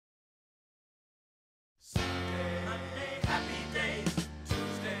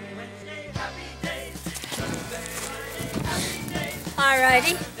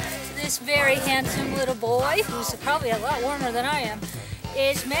Alrighty, this very handsome little boy, who's probably a lot warmer than I am,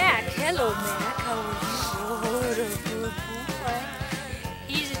 is Mack. Hello, Mack. How are you? What a good boy.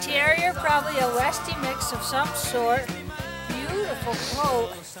 He's a terrier, probably a Westie mix of some sort. Beautiful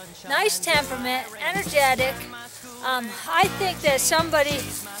coat, nice temperament, energetic. I think that somebody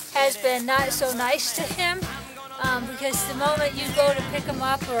has been not so nice to him because the moment you go to pick him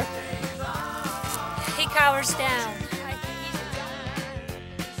up, or he cowers down.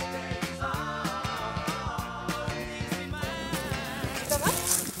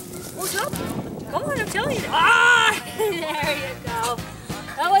 Come on, I'm telling you. Ah! There you go.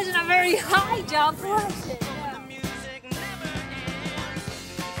 That wasn't a very high jump, was it?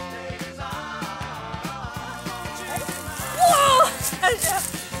 Whoa!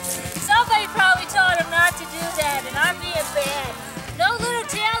 Somebody probably told him not to do that, and I'm being bad. No little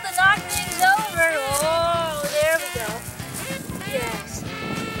tail to knock things over. Oh, there we go. Yes.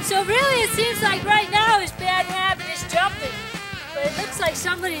 So really, it seems like right now his bad habit is jumping. But it looks like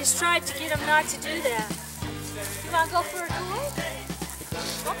somebody has tried to get him not to do that. You want to go for a tour?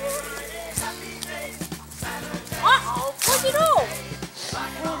 Uh-oh, what'd you do?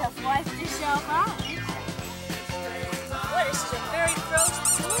 Could have wiped yourself out. Boy, this is a very frozen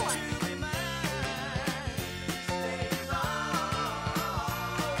tour.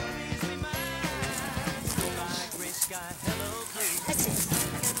 That's it.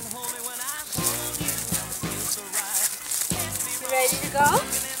 Ready to go?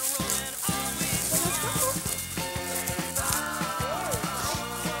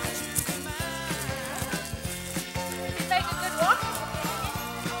 You make a good walk?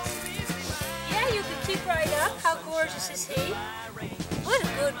 Yeah, you can keep right up. How gorgeous is he? What a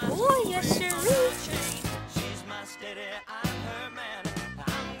good boy, yes sir.